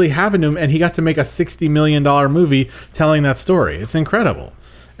this really happened to him, and he got to make a $60 million movie telling that story. It's incredible,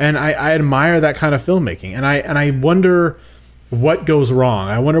 and I admire that kind of filmmaking, and I wonder what goes wrong.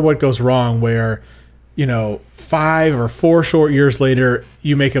 I wonder what goes wrong where, 5 or 4 short years later,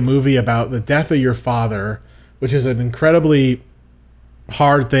 you make a movie about the death of your father, which is an incredibly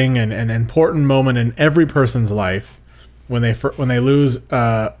hard thing and an important moment in every person's life when they lose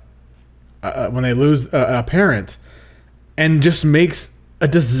a parent, and just makes a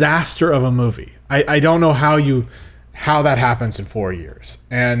disaster of a movie. I don't know how you how that happens in 4 years.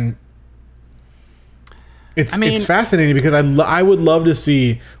 And it's fascinating because I would love to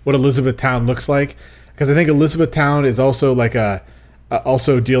see what Elizabethtown looks like, because I think Elizabethtown is also like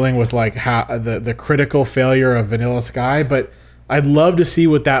also dealing with like how the critical failure of Vanilla Sky, but I'd love to see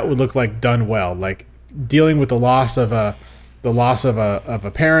what that would look like done well, like dealing with the loss of a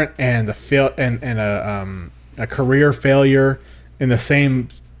parent and a career failure in the same.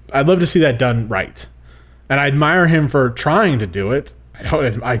 I'd love to see that done right, and I admire him for trying to do it.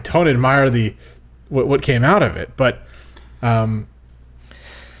 I don't admire what came out of it, but yeah,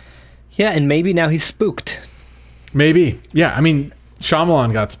 and maybe now he's spooked. Maybe, yeah. I mean,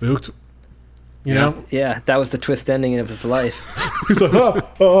 Shyamalan got spooked. You know? Yeah, that was the twist ending of his life. He's like, I'm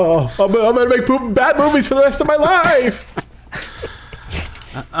gonna make bad movies for the rest of my life.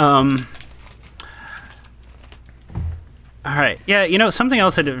 All right. Yeah, something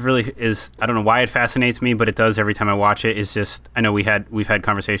else that really is, I don't know why it fascinates me, but it does every time I watch it, is just, I know we've had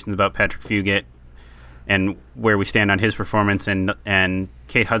conversations about Patrick Fugit and where we stand on his performance and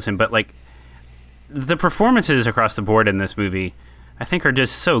Kate Hudson, but like the performances across the board in this movie, I think, are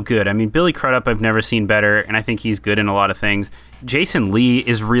just so good. I mean, Billy Crudup I've never seen better, and I think he's good in a lot of things. Jason Lee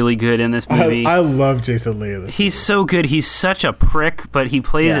is really good in this movie. I love Jason Lee. He's so good. He's such a prick, but he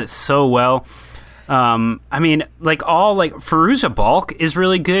plays it so well. I mean, Fairuza Balk is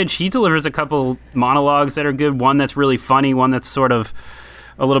really good. She delivers a couple monologues that are good. One that's really funny. One that's sort of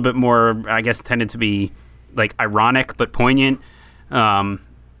a little bit more, I guess, tended to be like ironic but poignant. Anna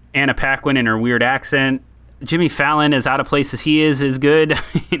Paquin in her weird accent. Jimmy Fallon, as out of place as he is good. I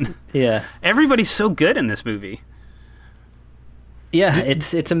mean, yeah, everybody's so good in this movie. Yeah,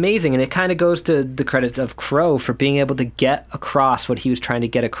 it's amazing, and it kind of goes to the credit of Crowe for being able to get across what he was trying to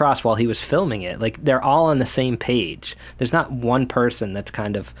get across while he was filming it. Like, they're all on the same page. There's not one person that's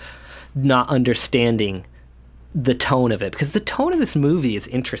kind of not understanding the tone of it, because the tone of this movie is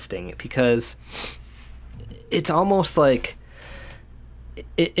interesting because it's almost like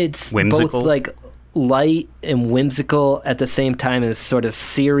it's whimsical. Both like light and whimsical at the same time as sort of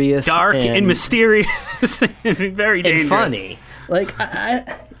serious, dark and mysterious, and very dangerous, and funny. Like,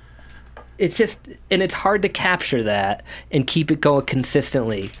 it's just, and it's hard to capture that and keep it going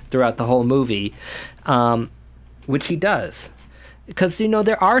consistently throughout the whole movie, which he does. Because,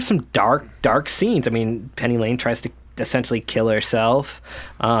 there are some dark scenes. I mean, Penny Lane tries to essentially kill herself,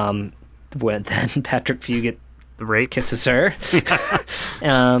 when then Patrick Fugit kisses her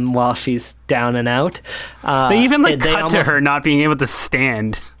while she's down and out. They even cut to her not being able to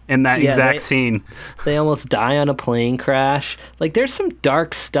stand in that exact scene. They almost die on a plane crash. Like, there's some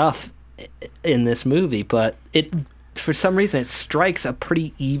dark stuff in this movie, but for some reason it strikes a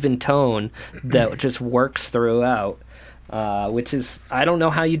pretty even tone that just works throughout. Which is, I don't know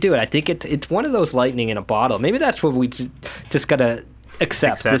how you do it. I think it's one of those lightning in a bottle. Maybe that's what we just gotta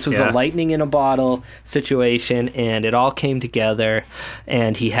accept. This was a lightning in a bottle situation, and it all came together,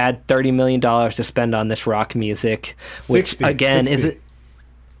 and he had $30 million to spend on this rock music, which 60. Is it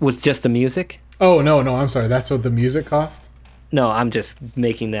was just the music? Oh, no, I'm sorry. That's what the music cost? No, I'm just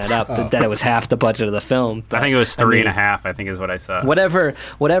making that up, that it was half the budget of the film. But, I think it was 3.5, I think is what I saw.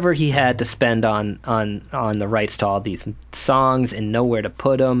 Whatever he had to spend on the rights to all these songs and know where to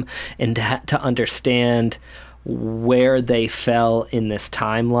put them, and to understand where they fell in this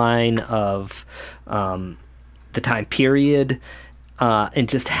timeline of the time period, and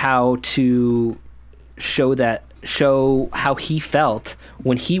just how to show how he felt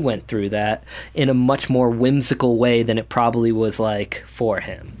when he went through that in a much more whimsical way than it probably was like for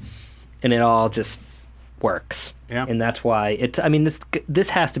him. And it all just works. Yeah. And that's why this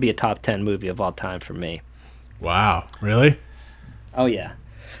has to be a top 10 movie of all time for me. Wow. Really? Oh yeah.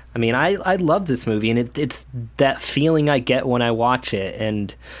 I mean, I love this movie, and it's that feeling I get when I watch it,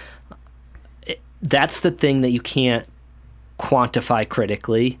 and that's the thing that you can't quantify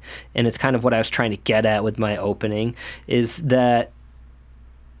critically, and it's kind of what I was trying to get at with my opening, is that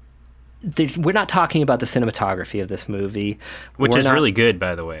we're not talking about the cinematography of this movie, which is really good,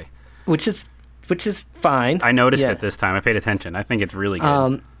 by the way. Which is fine. I noticed it this time. I paid attention. I think it's really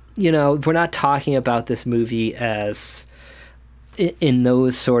good. We're not talking about this movie as in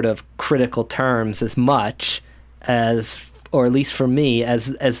those sort of critical terms as much as, or at least for me,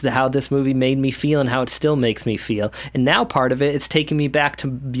 as how this movie made me feel and how it still makes me feel. And now part of it's taking me back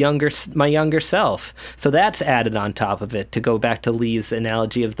to my younger self. So that's added on top of it, to go back to Lee's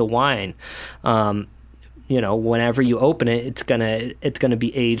analogy of the wine. Whenever you open it, it's gonna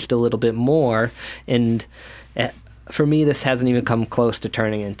be aged a little bit more. And for me, this hasn't even come close to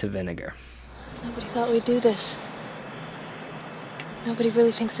turning into vinegar. Nobody thought we'd do this. Nobody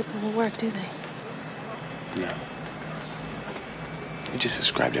really thinks it will work, do they? No. You just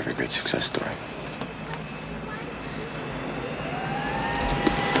described every great success story.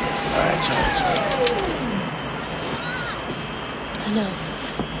 All right, sorry. I know.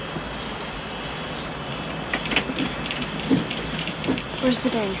 Where's the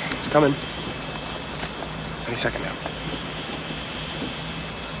ding? It's coming. Any second now.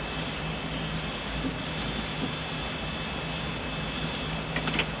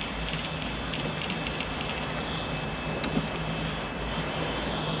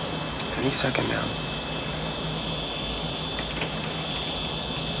 Any second now.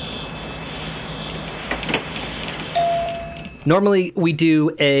 Normally, we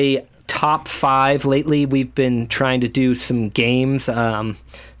do a top 5. Lately, we've been trying to do some games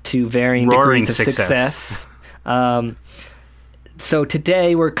to varying Roaring degrees of success. So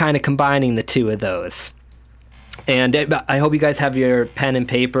today, we're kind of combining the two of those. And I hope you guys have your pen and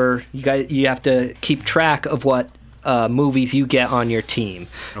paper. You have to keep track of what movies you get on your team.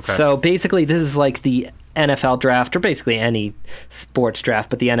 Okay. So basically, this is like the NFL draft, or basically any sports draft,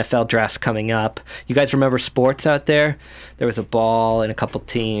 but the NFL draft's coming up. You guys remember sports out there? There was a ball and a couple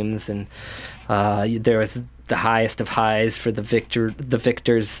teams, and there was the highest of highs for the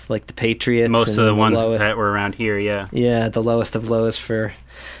victors, like the Patriots. Most of the ones lowest, that were around here, yeah. Yeah, the lowest of lows for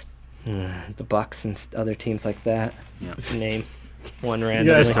the Bucks and other teams like that. Yep. Name one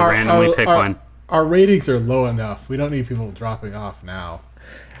randomly. Just to randomly pick one. Our ratings are low enough. We don't need people dropping off now.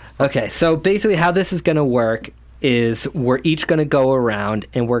 Okay, so basically how this is going to work is we're each going to go around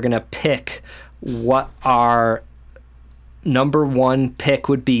and we're going to pick what our number 1 pick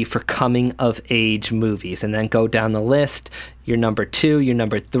would be for coming of age movies, and then go down the list. Your number 2, your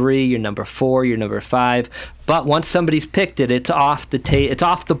number 3, your number 4, your number 5. But once somebody's picked it, it's off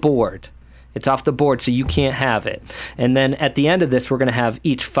the board. It's off the board, so you can't have it. And then at the end of this, we're going to have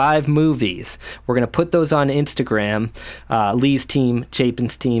each 5 movies. We're going to put those on Instagram, Lee's team,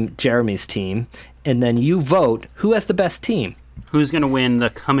 Chapin's team, Jeremy's team, and then you vote who has the best team. Who's going to win the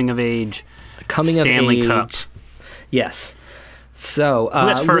coming-of-age Stanley Cup? Yes. So who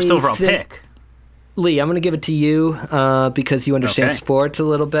has first Lee, overall pick? Lee, I'm going to give it to you because you understand sports a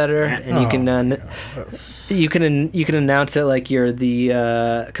little better, and you can announce it like you're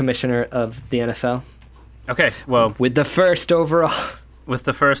the commissioner of the NFL. Okay, well, with the first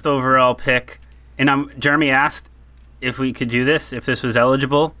overall pick, and Jeremy asked if we could do this, if this was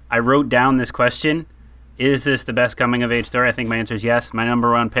eligible. I wrote down this question: is this the best coming of age story? I think my answer is yes. My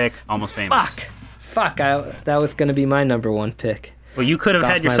number 1 pick, Almost Famous. Fuck! That was going to be my number 1 pick. Well, you could have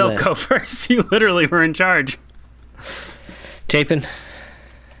had yourself go first. You literally were in charge. Chapin?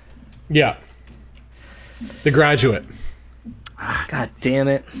 Yeah. The Graduate. God damn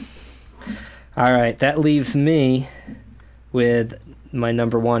it. All right, that leaves me with my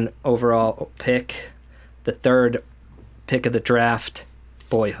number 1 overall pick, the 3rd pick of the draft,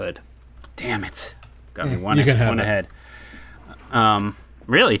 Boyhood. Damn it. Got me one ahead.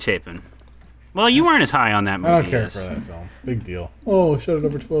 Really, Chapin? Well, you weren't as high on that movie. I don't care for that film. Big deal. Oh, shut it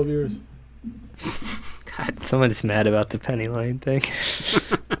over 12 years. God, somebody's mad about the Penny Lane thing.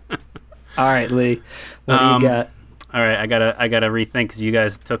 All right, Lee, what do you got? All right, I gotta rethink because you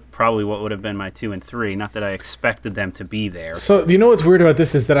guys took probably what would have been my 2 and 3. Not that I expected them to be there. So you know what's weird about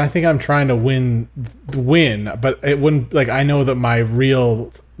this is that I think I'm trying to win, but it wouldn't. Like I know that my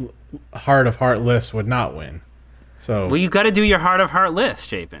real heart of heart list would not win. So well, you got to do your heart of heart list,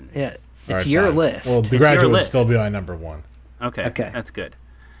 Chapin. Yeah. It's your list. Well, The Graduate would still be my number 1. Okay. That's good.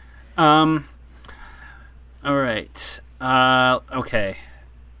 All right. Okay.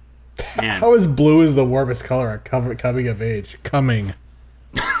 Man. How is blue is the warmest color at coming of age? Coming.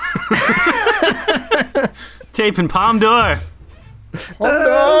 Chapin, Palme d'Or.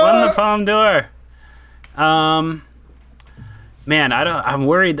 Won the Palme d'Or. Man, I'm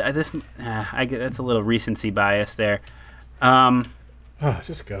worried. That's a little recency bias there.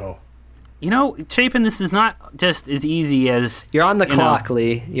 Just go. You know, Chapin, this is not just as easy as... You're on the clock,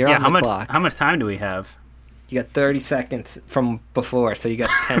 Lee. You're on the clock. How much time do we have? You got 30 seconds from before, so you got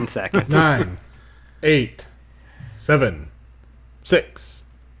 10 seconds. 9, 8, 7, 6,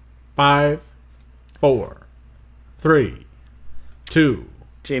 5, 4, 3, 2.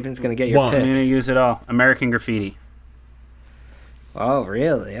 Chapin's going to get your pick. I'm going to use it all. American Graffiti. Oh,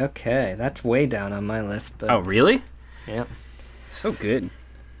 really? Okay. That's way down on my list. But... Oh, really? Yep. So good.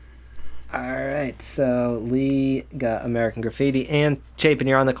 All right, so Lee got American Graffiti, and Chapin,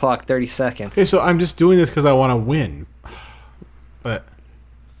 you're on the clock, 30 seconds. Okay, so I'm just doing this because I want to win. But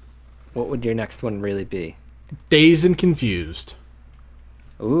what would your next one really be? Dazed and Confused.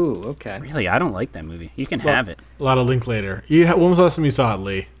 Ooh, okay. Really, I don't like that movie. You can have it. A lot of Linklater. When was the last time you saw it,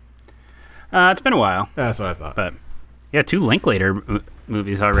 Lee? It's been a while. That's what I thought. But Yeah, 2 Linklater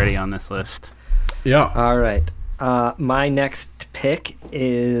movies already on this list. Yeah. All right. My next pick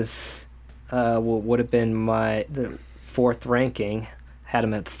is would have been the 4th ranking. Had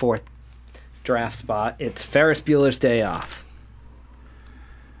him at the 4th draft spot. It's Ferris Bueller's Day Off.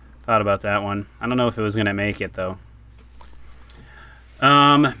 Thought about that one. I don't know if it was going to make it, though.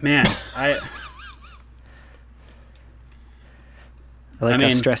 Man, I like how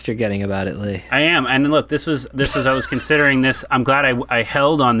stressed you're getting about it, Lee. I am. And look, this was I was considering this. I'm glad I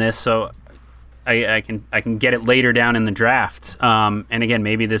held on this so I can get it later down in the draft. And again,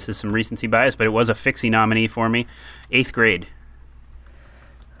 maybe this is some recency bias, but it was a Fixie nominee for me. 8th Grade.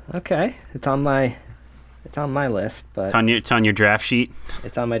 Okay, it's on my list, but it's on your draft sheet.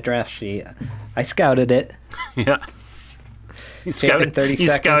 It's on my draft sheet. I scouted it. Yeah. You scouted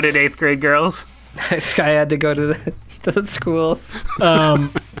 8th grade girls. This guy had to go to the schools.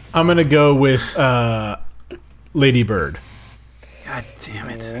 I'm gonna go with Lady Bird. God damn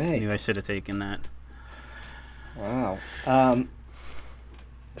it! All right. I knew I should have taken that. Wow.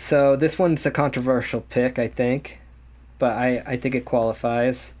 So this one's a controversial pick, I think, but I think it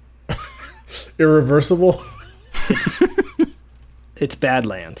qualifies. Irreversible. It's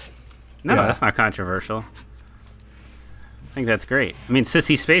Badlands. No, that's not controversial. I think that's great. I mean,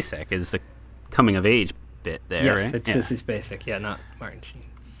 Sissy Spacek is the coming of age bit there, yes, right? It's Sissy Spacek. Yeah, not Martin Sheen.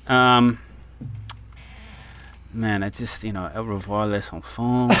 Man, I just, Au revoir les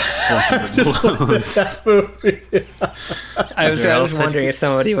enfants. Blues. I was wondering if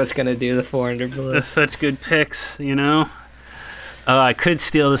somebody was going to do the 400 Blues. That's such good picks, I could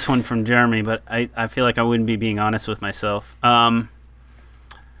steal this one from Jeremy, but I feel like I wouldn't be being honest with myself. But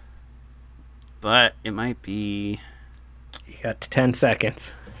it might be... You got 10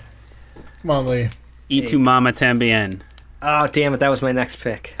 seconds. Come on, Lee. Y tu mama tambien. Oh, damn it. That was my next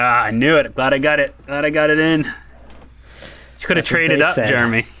pick. I knew it. Glad I got it. Glad I got it in. You could have traded up,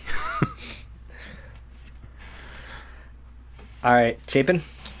 Jeremy. All right, Chapin,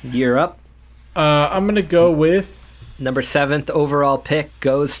 you're up. I'm going to go with... Number 7th overall pick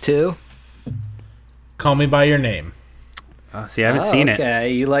goes to... Call Me By Your Name. Oh, see, I haven't seen it.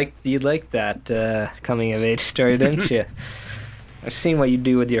 Okay, you like that coming of age story, didn't you? I've seen what you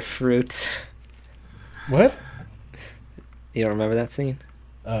do with your fruits. What? You don't remember that scene?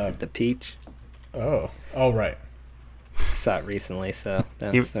 The peach. Oh, right. I saw it recently, so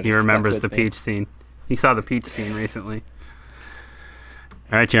he remembers the peach scene. He saw the peach scene recently.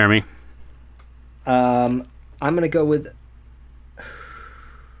 All right, Jeremy. I'm gonna go with.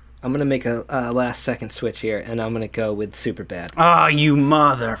 I'm gonna make a last second switch here, and I'm gonna go with Superbad. Oh, you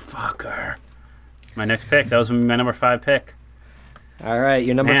motherfucker! My next pick. That was my number 5 pick. All right,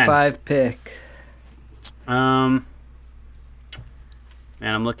 your number 5 pick. Man,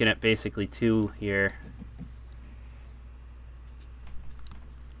 I'm looking at basically 2 here.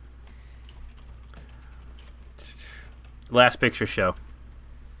 Last Picture Show.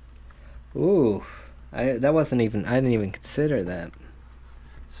 Ooh, that wasn't even. I didn't even consider that.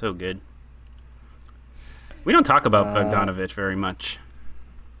 So good. We don't talk about Bogdanovich very much.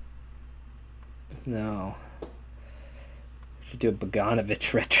 No. Should do a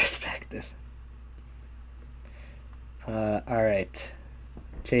Bogdanovich retrospective. All right.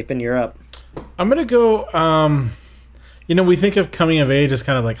 Chapin, you're up. I'm going to go, we think of coming of age as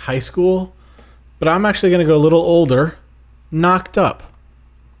kind of like high school, but I'm actually going to go a little older. Knocked Up.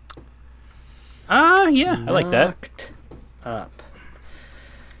 Yeah, I like that. Knocked Up.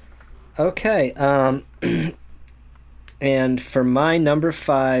 Okay, and for my number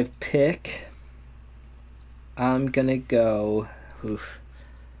 5 pick, I'm going to go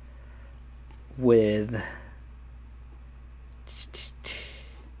with...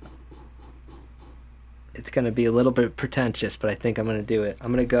 It's going to be a little bit pretentious, but I think I'm going to do it.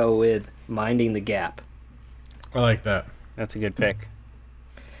 I'm going to go with Minding the Gap. I like that. That's a good pick.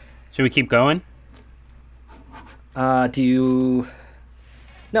 Should we keep going? Do you...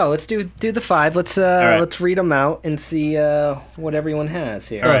 No, let's do the 5. Let's let's read them out and see what everyone has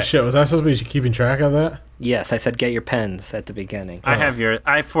here. Oh, shit. Was I supposed to be keeping track of that? Yes, I said get your pens at the beginning. I have yours.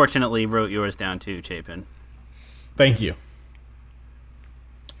 I fortunately wrote yours down too, Chapin. Thank you.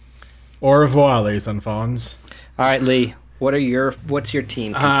 Au revoir, les enfants. All right, Lee. What's your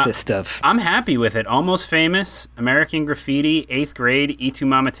team consist of? I'm happy with it. Almost Famous, American Graffiti, 8th Grade, Y tu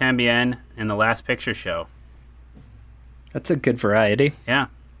mama tambien, and The Last Picture Show. That's a good variety. Yeah.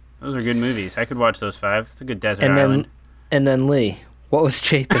 Those are good movies. I could watch those 5. It's a good desert island. And then Lee, what was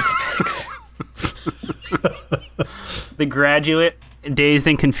Chapin's picks? The Graduate, Dazed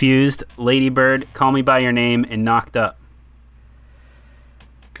and Confused, Lady Bird, Call Me By Your Name, and Knocked Up.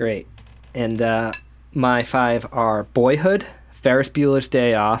 Great. And My 5 are Boyhood, Ferris Bueller's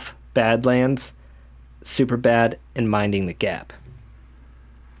Day Off, Badlands, Superbad, and Minding the Gap.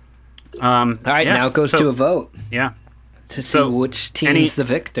 All right, now it goes to a vote. Yeah. To see which team's the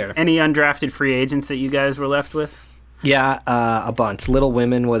victor. Any undrafted free agents that you guys were left with? Yeah, a bunch. Little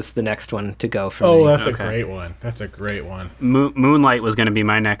Women was the next one to go for me. Oh, that's a great one. That's a great one. Moonlight was going to be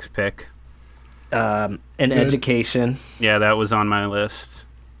my next pick. An Education. Yeah, that was on my list.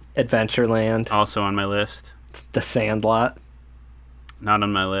 Adventureland. Also on my list. The Sandlot. Not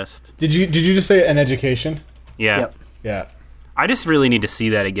on my list. Did you just say An Education? Yeah. Yep. Yeah. I just really need to see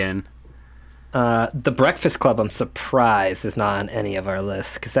that again. The Breakfast Club, I'm surprised, is not on any of our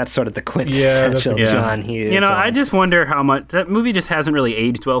lists, because that's sort of the quintessential John Hughes. You know, one. I just wonder how much... That movie just hasn't really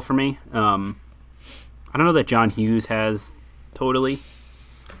aged well for me. I don't know that John Hughes has totally.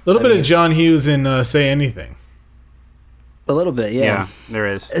 A little bit of John Hughes in Say Anything. A little bit, yeah. Yeah, there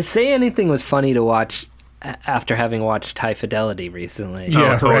is. Say Anything was funny to watch after having watched High Fidelity recently.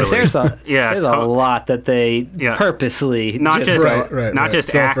 Yeah, totally. There's a lot that they purposely not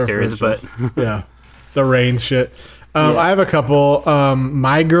just actors, but yeah, the rain shit. I have a couple.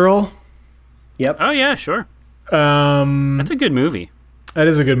 My Girl. Yep. Oh yeah, sure. That's a good movie. That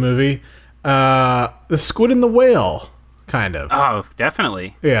is a good movie. The Squid and the Whale, kind of. Oh,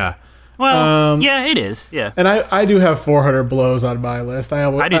 definitely. Yeah. Well, yeah, it is. Yeah. And I do have 400 Blows on my list. I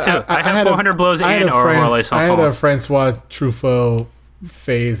do too. I have 400 Blows and Au revoir les I had a enfants. Francois Truffaut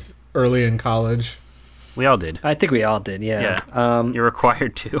phase early in college. We all did. I think we all did, yeah. You're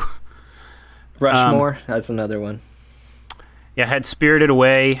required to. Rushmore, that's another one. Yeah, I had Spirited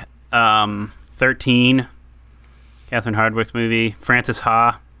Away, 13, Catherine Hardwicke movie, Frances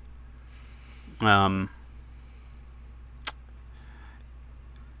Ha.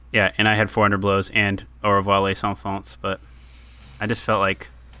 Yeah, and I had 400 Blows and Au revoir les enfants, but I just felt like,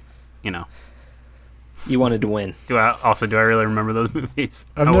 You wanted to win. Do I really remember those movies?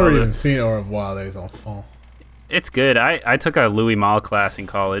 I've never even seen Au revoir les enfants. It's good. I took a Louis Malle class in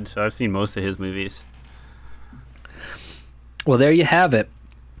college, so I've seen most of his movies. Well, there you have it.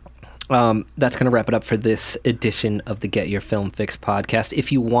 That's going to wrap it up for this edition of the Get Your Film Fix podcast. If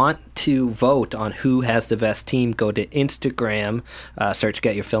you want to vote on who has the best team, go to Instagram, search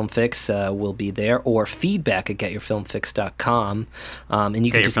Get Your Film Fix, we'll be there, or feedback@getyourfilmfix.com, and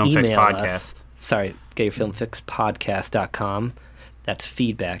you can just email us. Sorry, getyourfilmfixpodcast.com. That's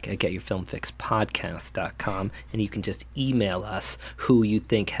feedback@getyourfilmfixpodcast.com, and you can just email us who you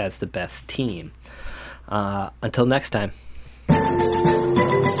think has the best team. Until next time.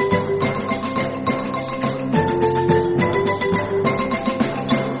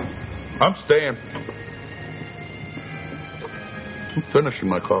 I'm staying. I'm finishing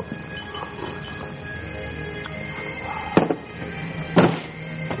my coffee.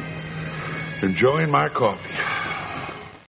 Enjoying my coffee.